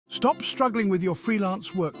Stop struggling with your freelance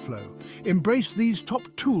workflow. Embrace these top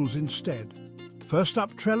tools instead. First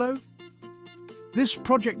up, Trello. This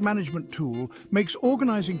project management tool makes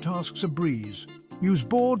organizing tasks a breeze. Use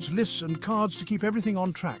boards, lists, and cards to keep everything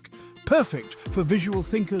on track. Perfect for visual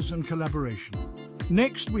thinkers and collaboration.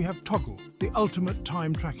 Next, we have Toggle, the ultimate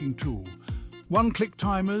time tracking tool. One-click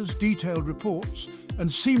timers, detailed reports,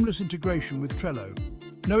 and seamless integration with Trello.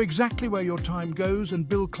 Know exactly where your time goes and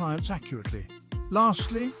bill clients accurately.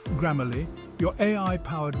 Lastly, Grammarly, your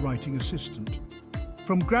AI-powered writing assistant.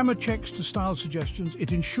 From grammar checks to style suggestions,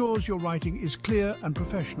 it ensures your writing is clear and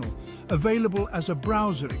professional, available as a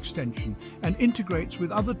browser extension, and integrates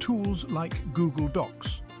with other tools like Google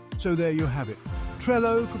Docs. So there you have it.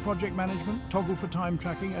 Trello for project management, Toggle for time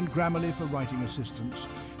tracking, and Grammarly for writing assistance.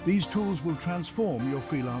 These tools will transform your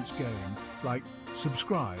freelance game. Like,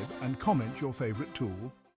 subscribe, and comment your favorite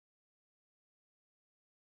tool.